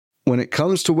When it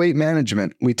comes to weight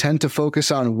management, we tend to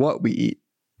focus on what we eat,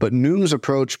 but Noom's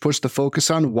approach puts the focus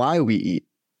on why we eat.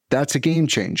 That's a game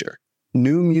changer.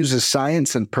 Noom uses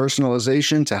science and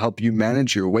personalization to help you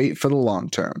manage your weight for the long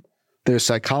term. Their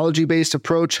psychology-based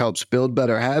approach helps build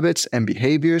better habits and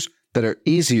behaviors that are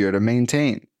easier to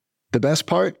maintain. The best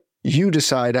part? You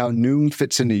decide how Noom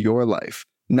fits into your life,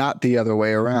 not the other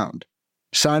way around.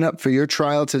 Sign up for your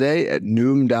trial today at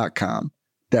Noom.com.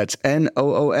 That's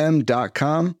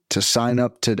Noom.com to sign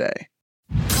up today.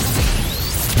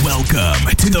 Welcome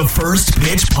to the First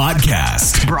Pitch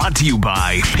Podcast, brought to you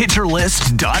by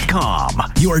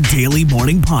PitcherList.com, your daily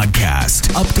morning podcast,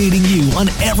 updating you on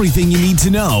everything you need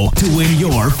to know to win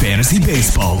your fantasy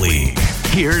baseball league.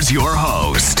 Here's your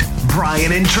host,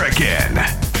 Brian Entrekin.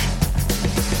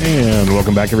 And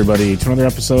welcome back, everybody, to another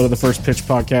episode of the First Pitch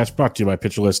Podcast, brought to you by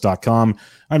PitcherList.com.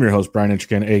 I'm your host, Brian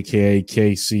Entrekin, a.k.a.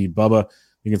 KC Bubba.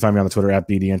 You can find me on the Twitter at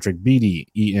BDentrek,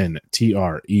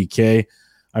 BDENTREK.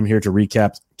 I'm here to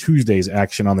recap Tuesday's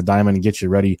action on the diamond and get you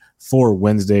ready for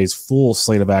Wednesday's full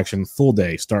slate of action, full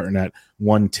day, starting at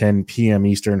 1:10 p.m.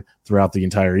 Eastern throughout the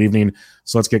entire evening.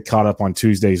 So let's get caught up on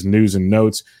Tuesday's news and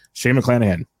notes. Shane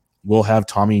McClanahan will have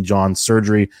Tommy John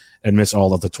surgery and miss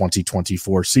all of the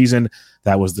 2024 season.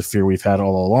 That was the fear we've had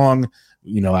all along.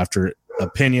 You know, after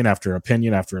opinion after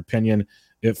opinion after opinion,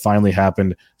 it finally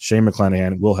happened. Shane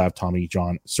McClanahan will have Tommy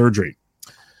John surgery.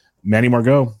 Manny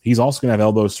Margot, he's also going to have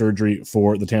elbow surgery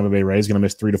for the Tampa Bay Rays. Going to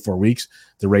miss 3 to 4 weeks.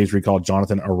 The Rays recalled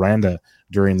Jonathan Aranda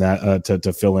during that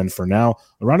to fill in for now.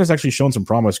 Aranda's actually shown some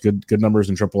promise, good numbers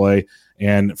in AAA,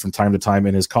 and from time to time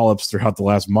in his call-ups throughout the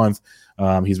last month,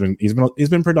 he's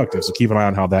been productive. So keep an eye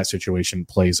on how that situation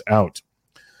plays out.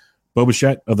 Bo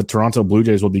Bichette of the Toronto Blue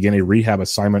Jays will begin a rehab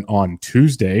assignment on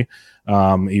Tuesday.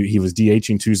 He was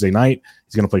DHing Tuesday night.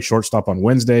 He's going to play shortstop on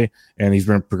Wednesday, and he's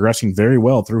been progressing very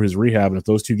well through his rehab. And if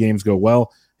those two games go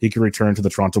well, he can return to the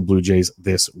Toronto Blue Jays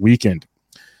this weekend.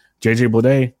 JJ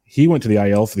Bleday, he went to the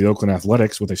IL for the Oakland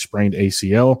Athletics with a sprained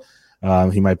ACL.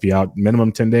 He might be out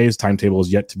minimum 10 days. Timetable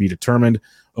is yet to be determined.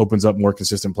 Opens up more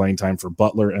consistent playing time for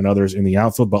Butler and others in the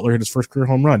outfield. Butler hit his first career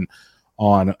home run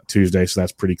on Tuesday, so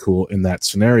that's pretty cool in that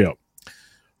scenario.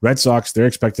 Red Sox, they're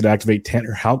expected to activate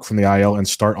Tanner Houck from the IL and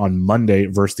start on Monday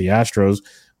versus the Astros.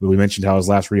 We mentioned how his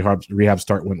last rehab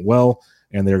start went well,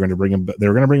 and they're going to bring him.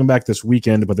 They're going to bring him back this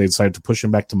weekend, but they decided to push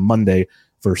him back to Monday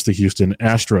versus the Houston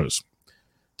Astros.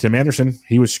 Tim Anderson,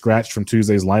 he was scratched from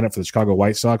Tuesday's lineup for the Chicago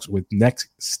White Sox with neck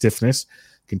stiffness.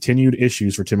 Continued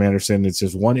issues for Tim Anderson. It's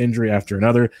just one injury after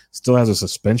another. Still has a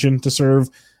suspension to serve.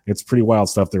 It's pretty wild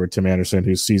stuff there with Tim Anderson,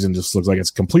 whose season just looks like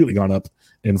it's completely gone up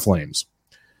in flames.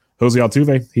 Jose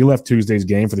Altuve, he left Tuesday's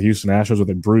game for the Houston Astros with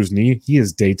a bruised knee. He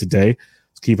is day-to-day.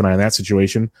 Let's keep an eye on that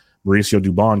situation. Mauricio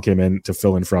Dubon came in to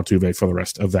fill in for Altuve for the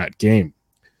rest of that game.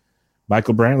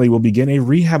 Michael Brantley will begin a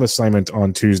rehab assignment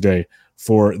on Tuesday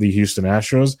for the Houston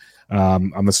Astros.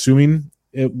 I'm assuming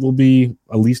it will be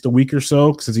at least a week or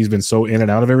so since he's been so in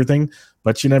and out of everything,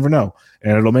 but you never know.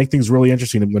 And it'll make things really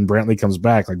interesting when Brantley comes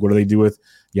back. Like, what do they do with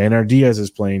Yainer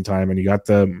Diaz's playing time? And you got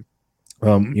the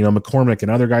McCormick and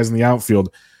other guys in the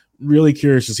outfield. Really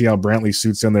curious to see how Brantley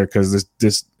suits in there because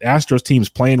this Astros team's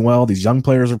playing well. These young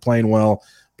players are playing well.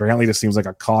 Brantley just seems like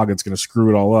a cog that's going to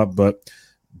screw it all up, but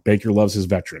Baker loves his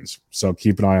veterans, so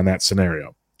keep an eye on that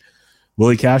scenario.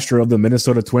 Willie Castro of the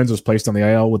Minnesota Twins was placed on the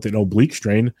IL with an oblique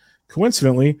strain.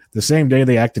 Coincidentally, the same day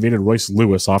they activated Royce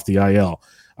Lewis off the IL.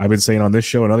 I've been saying on this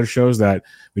show and other shows that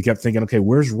we kept thinking, okay,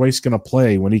 where's Royce going to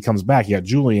play when he comes back? You got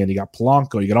Julian, you got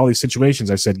Polanco, you got all these situations.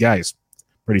 I said, guys,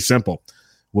 pretty simple.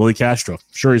 Willie Castro,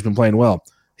 sure, he's been playing well.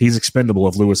 He's expendable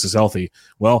if Lewis is healthy.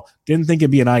 Well, didn't think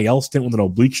it'd be an IL stint with an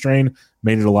oblique strain.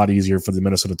 Made it a lot easier for the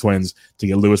Minnesota Twins to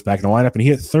get Lewis back in the lineup. And he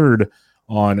hit third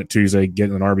on Tuesday,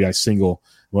 getting an RBI single.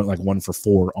 Went like 1 for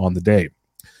 4 on the day.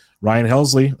 Ryan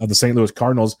Helsley of the St. Louis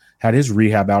Cardinals had his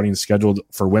rehab outing scheduled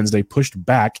for Wednesday pushed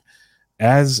back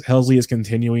as Helsley is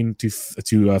continuing to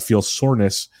feel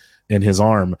soreness in his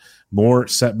arm. More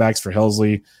setbacks for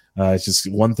Helsley. It's just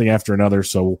one thing after another,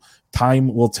 so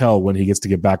time will tell when he gets to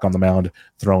get back on the mound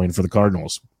throwing for the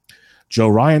Cardinals. Joe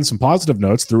Ryan, some positive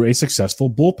notes, through a successful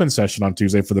bullpen session on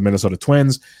Tuesday for the Minnesota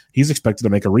Twins. He's expected to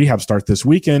make a rehab start this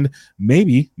weekend.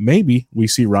 Maybe we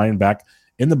see Ryan back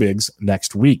in the bigs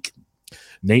next week.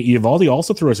 Nate Eovaldi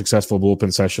also threw a successful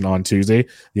bullpen session on Tuesday,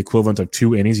 the equivalent of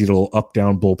 2 innings. He did a little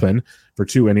up-down bullpen for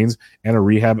 2 innings, and a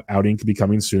rehab outing could be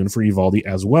coming soon for Eovaldi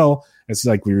as well. It's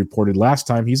like we reported last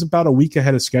time, he's about a week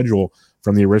ahead of schedule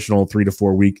from the original 3 to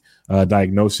 4 week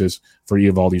diagnosis for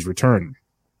Eovaldi's return.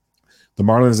 The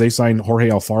Marlins, they signed Jorge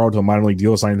Alfaro to a minor league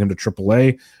deal, signing him to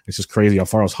AAA. It's just crazy.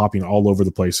 Alfaro's hopping all over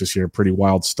the place this year. Pretty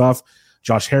wild stuff.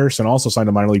 Josh Harrison also signed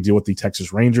a minor league deal with the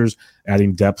Texas Rangers,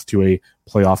 adding depth to a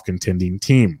playoff contending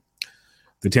team.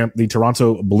 The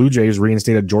Toronto Blue Jays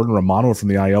reinstated Jordan Romano from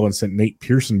the IL and sent Nate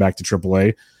Pearson back to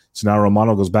AAA. So now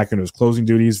Romano goes back into his closing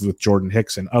duties with Jordan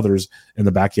Hicks and others in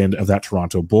the back end of that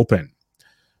Toronto bullpen.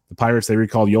 The Pirates, they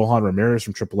recalled Yohan Ramirez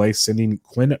from AAA, sending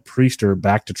Quinn Priester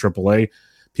back to AAA.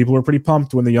 People were pretty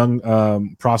pumped when the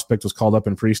young prospect was called up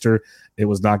in Priester. It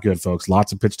was not good, folks.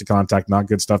 Lots of pitch to contact, not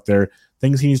good stuff there.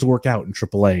 Things he needs to work out in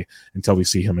AAA until we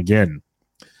see him again.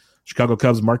 Chicago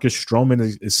Cubs' Marcus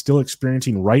Stroman is still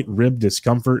experiencing right rib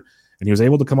discomfort, and he was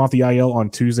able to come off the IL on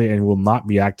Tuesday and will not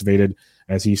be activated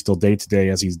as he's still day-to-day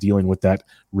as he's dealing with that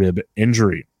rib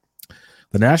injury.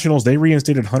 The Nationals, they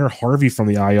reinstated Hunter Harvey from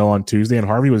the IL on Tuesday, and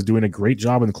Harvey was doing a great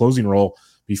job in the closing role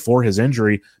before his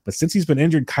injury. But since he's been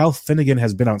injured, Kyle Finnegan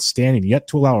has been outstanding, yet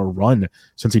to allow a run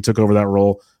since he took over that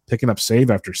role, picking up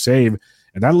save after save.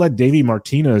 And that led Davey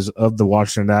Martinez of the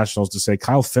Washington Nationals to say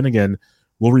Kyle Finnegan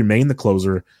will remain the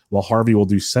closer while Harvey will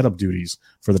do setup duties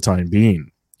for the time being.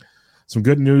 Some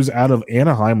good news out of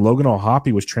Anaheim. Logan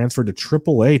O'Hoppe was transferred to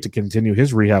AAA to continue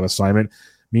his rehab assignment,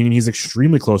 meaning he's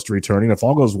extremely close to returning. If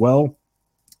all goes well,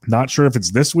 not sure if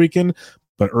it's this weekend,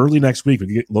 but early next week, we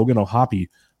can get Logan O'Hoppe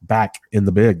back in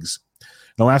the bigs.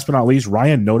 And last but not least,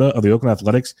 Ryan Noda of the Oakland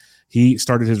Athletics. He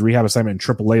started his rehab assignment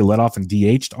in AAA, let off and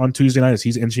DH'd on Tuesday night as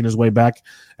he's inching his way back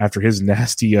after his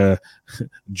nasty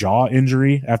jaw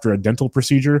injury after a dental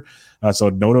procedure. So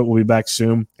Noda will be back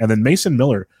soon. And then Mason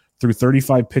Miller, through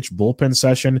 35-pitch bullpen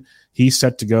session, he's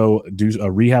set to go do a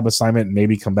rehab assignment and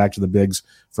maybe come back to the bigs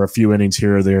for a few innings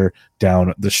here or there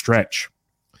down the stretch.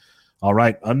 All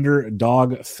right,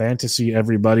 Underdog Fantasy,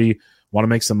 everybody. Want to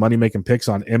make some money making picks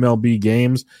on MLB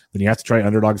games? Then you have to try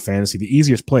Underdog Fantasy, the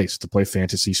easiest place to play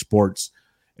fantasy sports.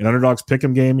 In Underdog's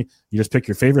Pick'em game, you just pick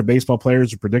your favorite baseball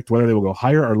players to predict whether they will go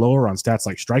higher or lower on stats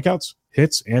like strikeouts,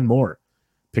 hits, and more.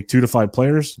 Pick 2 to 5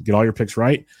 players, get all your picks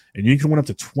right, and you can win up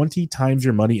to 20 times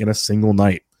your money in a single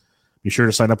night. Be sure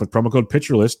to sign up with promo code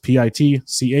PitcherList,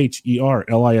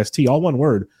 PITCHERLIST, all one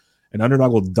word, and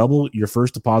Underdog will double your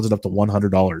first deposit up to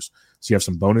 $100. So you have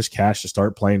some bonus cash to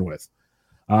start playing with.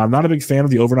 I'm not a big fan of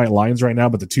the overnight lines right now,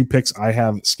 but the 2 picks I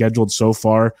have scheduled so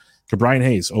far, Ke'Bryan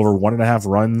Hayes over 1.5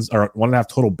 runs or 1.5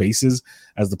 total bases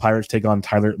as the Pirates take on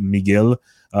Tyler Miguel.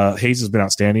 Hayes has been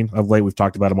outstanding of late. We've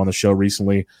talked about him on the show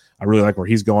recently. I really like where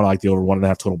he's going. I like the over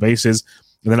 1.5 total bases.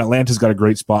 And then Atlanta's got a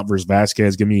great spot versus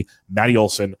Vasquez. Give me Matty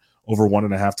Olson over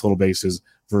 1.5 total bases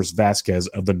versus Vasquez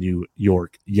of the New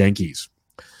York Yankees.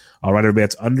 All right, everybody,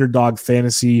 that's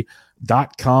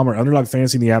underdogfantasy.com or Underdog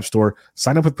Fantasy in the App Store.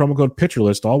 Sign up with promo code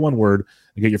PitcherList, all one word,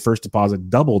 and get your first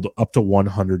deposit doubled up to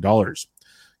 $100.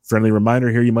 Friendly reminder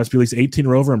here, you must be at least 18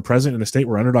 or over and present in a state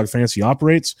where Underdog Fantasy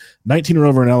operates, 19 or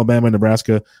over in Alabama and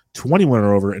Nebraska, 21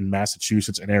 or over in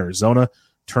Massachusetts and Arizona.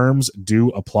 Terms do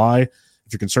apply. If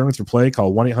you're concerned with your play,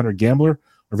 call 1-800-GAMBLER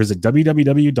or visit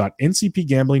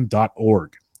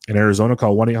www.ncpgambling.org. In Arizona,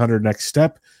 call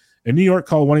 1-800-NEXT-STEP. In New York,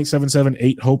 call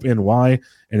 1-877-8-HOPE-NY.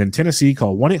 And in Tennessee,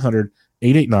 call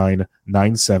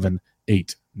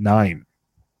 1-800-889-9789.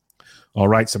 All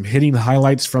right, some hitting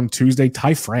highlights from Tuesday.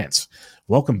 Ty France.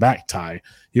 Welcome back, Ty.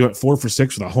 He went 4 for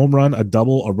 6 with a home run, a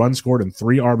double, a run scored, and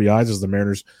 3 RBIs as the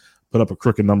Mariners put up a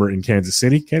crooked number in Kansas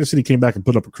City. Kansas City came back and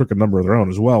put up a crooked number of their own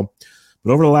as well.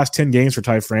 But over the last 10 games for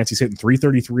Ty France, he's hitting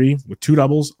 .333 with 2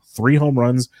 doubles, 3 home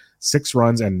runs, 6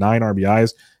 runs, and 9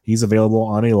 RBIs. He's available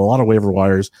on a lot of waiver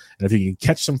wires. And if he can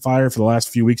catch some fire for the last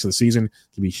few weeks of the season, it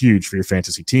can be huge for your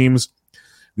fantasy teams.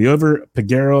 The over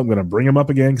Peguero, I'm going to bring him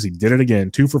up again because he did it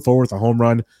again. 2 for 4 with a home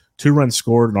run, 2 runs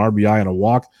scored, an RBI, and a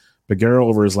walk. Peguero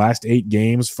over his last 8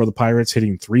 games for the Pirates,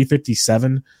 hitting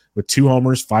 .357 with 2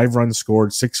 homers, 5 runs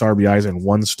scored, 6 RBIs, and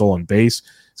 1 stolen base.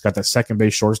 He's got that second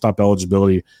base shortstop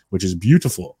eligibility, which is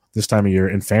beautiful this time of year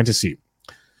in fantasy.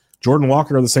 Jordan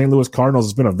Walker of the St. Louis Cardinals,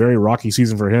 has been a very rocky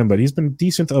season for him, but he's been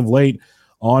decent of late.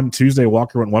 On Tuesday,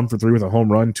 Walker went 1 for 3 with a home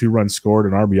run, 2 runs scored,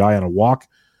 an RBI, and a walk.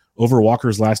 Over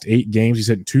Walker's last 8 games, he's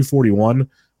hitting .241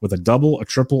 with a double, a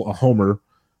triple, a homer,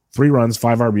 3 runs,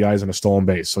 5 RBIs, and a stolen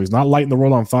base. So he's not lighting the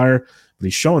world on fire, but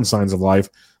he's showing signs of life.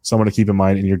 Someone to keep in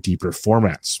mind in your deeper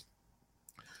formats.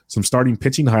 Some starting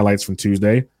pitching highlights from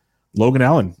Tuesday. Logan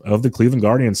Allen of the Cleveland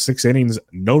Guardians, 6 innings,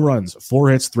 no runs, 4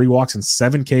 hits, 3 walks, and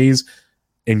 7 Ks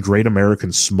in Great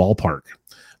American Small Park.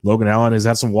 Logan Allen has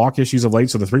had some walk issues of late,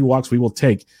 so the 3 walks we will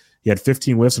take. He had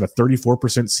 15 whiffs and a 34%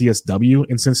 CSW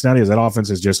in Cincinnati as that offense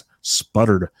has just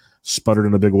sputtered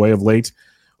in a big way of late.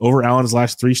 Over Allen's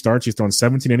last 3 starts, he's thrown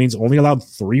 17 innings, only allowed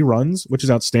 3 runs, which is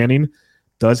outstanding.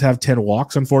 Does have 10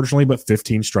 walks, unfortunately, but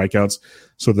 15 strikeouts.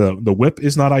 So the whip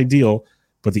is not ideal,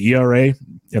 but the ERA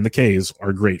and the Ks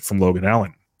are great from Logan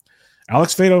Allen.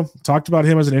 Alex Faedo, talked about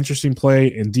him as an interesting play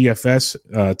in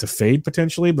DFS to fade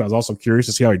potentially, but I was also curious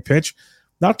to see how he'd pitch.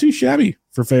 Not too shabby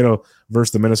for Faedo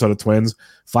versus the Minnesota Twins.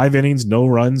 5 innings, no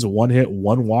runs, 1 hit,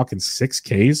 1 walk, and 6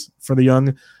 Ks for the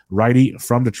young righty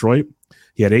from Detroit.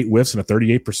 He had 8 whiffs and a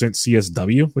 38%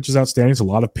 CSW, which is outstanding. It's a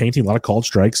lot of painting, a lot of called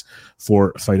strikes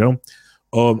for Faedo.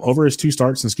 Over his 2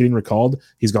 starts since getting recalled,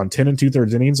 he's gone 10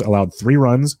 2/3 innings, allowed 3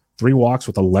 runs, 3 walks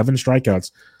with 11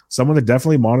 strikeouts. Someone to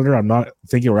definitely monitor. I'm not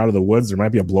thinking we're out of the woods. There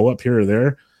might be a blow up here or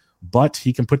there, but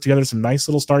he can put together some nice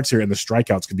little starts here, and the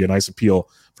strikeouts could be a nice appeal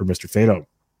for Mr. Faedo.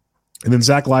 And then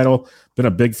Zach Lytle, been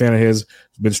a big fan of his,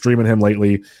 been streaming him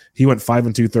lately. He went 5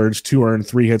 2/3, 2 earned,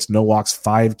 3 hits, no walks,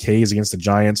 5 Ks against the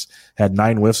Giants, had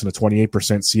 9 whiffs and a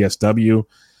 28% CSW.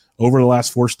 Over the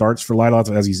last 4 starts for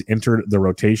Lytle, as he's entered the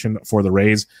rotation for the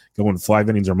Rays, going 5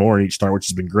 innings or more in each start, which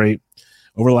has been great.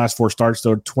 Over the last 4 starts,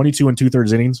 though, 22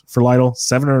 2/3 innings for Lytle,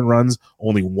 7 earned runs,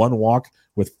 only 1 walk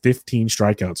with 15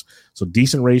 strikeouts. So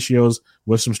decent ratios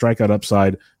with some strikeout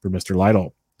upside for Mr.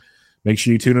 Lytle. Make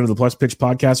sure you tune into the Plus Pitch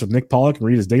podcast with Nick Pollock and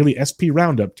read his daily SP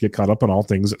roundup to get caught up on all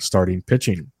things starting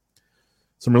pitching.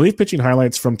 Some relief pitching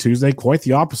highlights from Tuesday, quite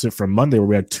the opposite from Monday where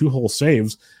we had 2 whole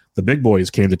saves. The big boys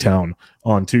came to town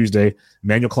on Tuesday.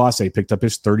 Manuel Clase picked up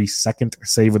his 32nd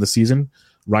save of the season.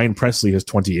 Ryan Presley his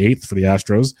 28th for the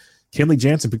Astros. Kenley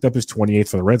Jansen picked up his 28th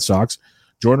for the Red Sox.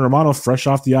 Jordan Romano, fresh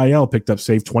off the IL, picked up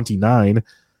save 29.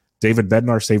 David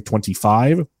Bednar saved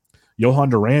 25. Johan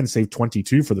Duran saved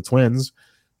 22 for the Twins.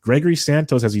 Gregory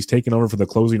Santos, as he's taken over for the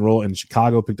closing role in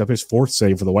Chicago, picked up his 4th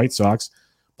save for the White Sox.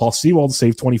 Paul Sewald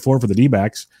saved 24 for the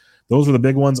D-backs. Those were the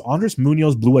big ones. Andres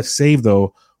Munoz blew a save,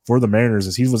 though, for the Mariners,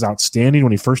 as he was outstanding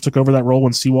when he first took over that role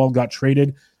when Sewald got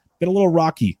traded. Been a little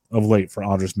rocky of late for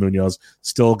Andres Munoz.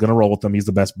 Still going to roll with them. He's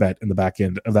the best bet in the back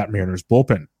end of that Mariners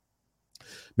bullpen.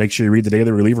 Make sure you read the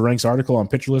Daily Reliever Ranks article on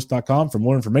PitcherList.com for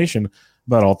more information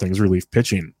about all things relief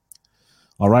pitching.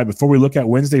 All right, before we look at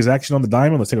Wednesday's action on the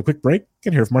diamond, let's take a quick break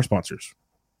and hear from our sponsors.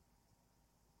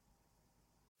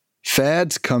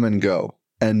 Fads come and go,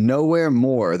 and nowhere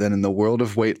more than in the world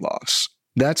of weight loss.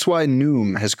 That's why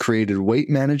Noom has created weight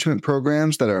management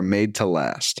programs that are made to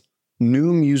last.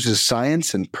 Noom uses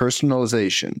science and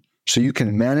personalization so you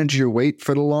can manage your weight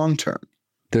for the long term.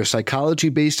 Their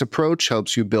psychology-based approach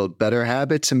helps you build better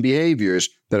habits and behaviors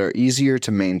that are easier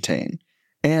to maintain.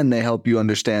 And they help you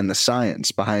understand the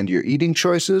science behind your eating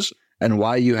choices and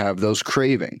why you have those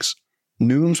cravings.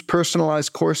 Noom's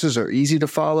personalized courses are easy to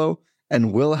follow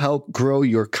and will help grow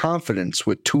your confidence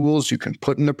with tools you can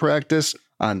put into practice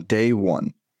on day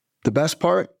one. The best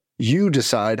part? You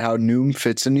decide how Noom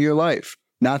fits into your life,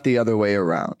 not the other way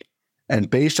around. And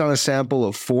based on a sample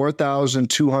of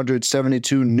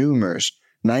 4,272 Noomers,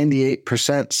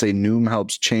 98% say Noom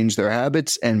helps change their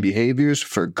habits and behaviors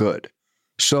for good.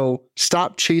 So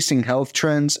stop chasing health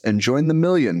trends and join the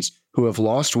millions who have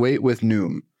lost weight with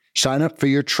Noom. Sign up for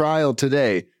your trial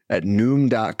today at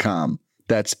Noom.com.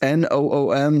 That's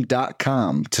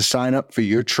Noom.com to sign up for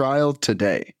your trial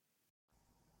today.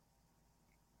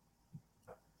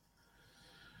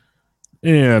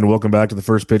 And welcome back to the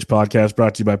First Pitch Podcast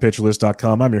brought to you by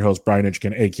PitcherList.com. I'm your host, Brian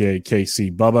Hitchkin, a.k.a.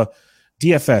 KC Bubba.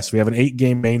 DFS, we have an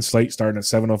 8-game main slate starting at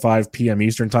 7:05 p.m.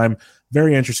 Eastern Time.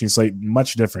 Very interesting slate,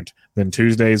 much different than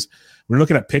Tuesdays. We're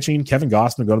looking at pitching. Kevin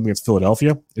Gausman going up against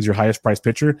Philadelphia is your highest priced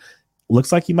pitcher.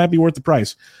 Looks like he might be worth the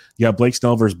price. You got Blake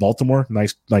Snell versus Baltimore.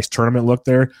 Nice tournament look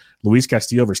there. Luis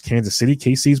Castillo versus Kansas City.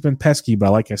 KC's been pesky, but I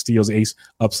like Castillo's ace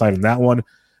upside in that one.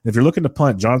 And if you're looking to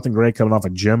punt, Jonathan Gray coming off a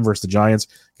gem versus the Giants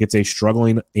gets a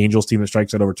struggling Angels team that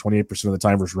strikes out over 28% of the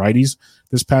time versus righties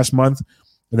this past month.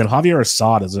 And then Javier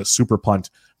Assad is a super punt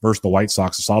versus the White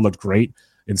Sox. Assad looked great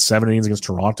in 7 innings against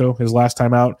Toronto his last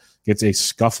time out. Gets a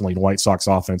scuffling White Sox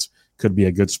offense. Could be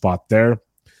a good spot there.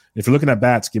 If you're looking at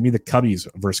bats, give me the Cubbies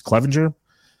versus Clevenger.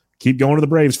 Keep going to the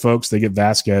Braves, folks. They get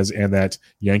Vasquez and that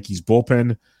Yankees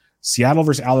bullpen. Seattle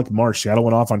versus Alec Marsh. Seattle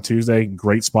went off on Tuesday.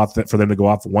 Great spot for them to go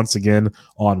off once again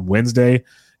on Wednesday.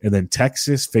 And then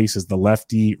Texas faces the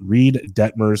lefty Reed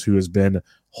Detmers, who has been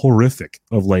horrific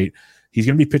of late. He's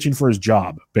going to be pitching for his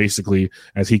job, basically,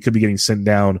 as he could be getting sent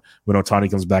down when Ohtani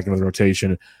comes back into the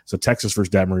rotation. So Texas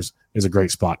versus Detmers is a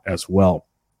great spot as well.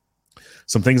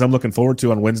 Some things I'm looking forward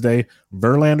to on Wednesday.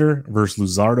 Verlander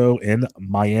versus Luzardo in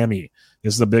Miami.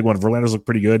 This is a big one. Verlander's looked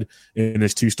pretty good in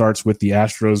his 2 starts with the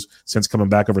Astros since coming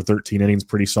back over 13 innings.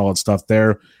 Pretty solid stuff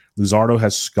there. Luzardo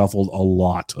has scuffled a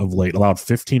lot of late. Allowed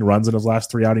 15 runs in his last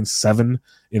 3 outings, 7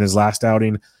 in his last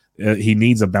outing. He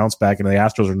needs a bounce back, and the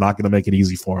Astros are not going to make it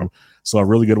easy for him. So a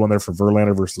really good one there for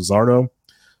Verlander versus Luzardo.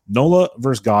 Nola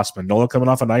versus Gausman. Nola coming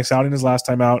off a nice outing his last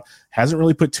time out. Hasn't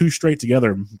really put 2 straight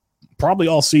together. probably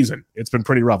all season. It's been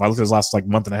pretty rough. I looked at his last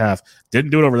month and a half. Didn't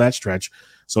do it over that stretch.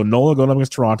 So Nola going up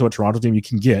against Toronto, a Toronto team you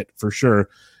can get for sure. And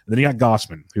then you got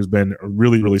Gausman, who's been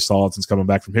really, really solid since coming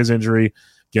back from his injury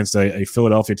against a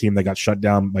Philadelphia team that got shut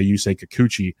down by Yusei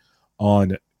Kikuchi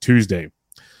on Tuesday.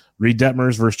 Reed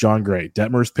Detmers versus John Gray.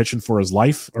 Detmers pitching for his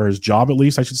life, or his job at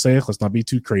least, I should say. Let's not be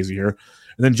too crazy here.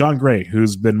 And then John Gray,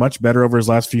 who's been much better over his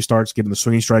last few starts, getting the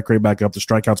swinging strike rate back up, the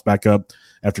strikeouts back up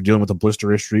after dealing with a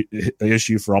blister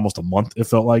issue for almost a month, it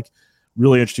felt like.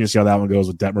 Really interesting to see how that one goes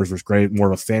with Detmers versus Gray.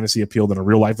 More of a fantasy appeal than a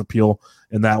real-life appeal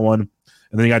in that one.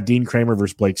 And then you got Dean Kramer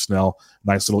versus Blake Snell.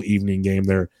 Nice little evening game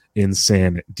there in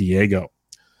San Diego.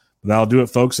 That'll do it,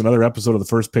 folks. Another episode of the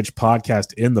First Pitch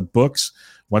Podcast in the books.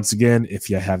 Once again, if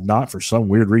you have not, for some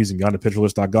weird reason, gone to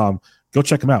pitcherlist.com, go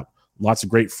check them out. Lots of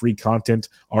great free content,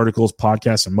 articles,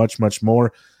 podcasts, and much, much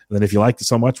more. And then if you liked it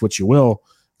so much, which you will,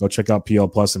 go check out PL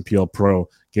Plus and PL Pro.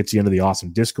 Gets you into the awesome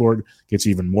Discord, gets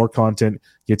you even more content,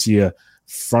 gets you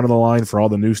front of the line for all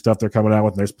the new stuff they're coming out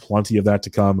with, and there's plenty of that to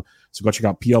come. So go check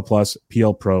out PL Plus,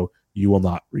 PL Pro. You will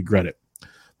not regret it.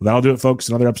 Well, that'll do it, folks.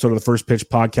 Another episode of the First Pitch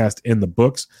Podcast in the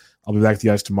books. I'll be back with you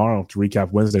guys tomorrow to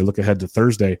recap Wednesday, look ahead to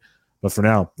Thursday. But for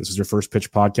now, this is your First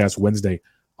Pitch Podcast Wednesday,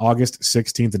 August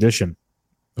 16th edition.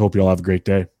 I hope you all have a great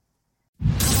day.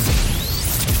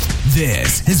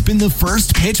 This has been the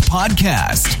First Pitch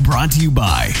Podcast, brought to you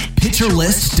by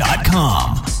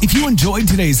PitcherList.com. If you enjoyed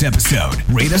today's episode,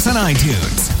 rate us on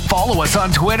iTunes, follow us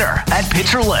on Twitter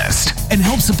 @PitcherList, and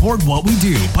help support what we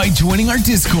do by joining our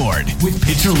Discord with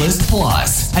PitcherList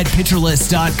Plus at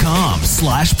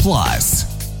PitcherList.com/plus.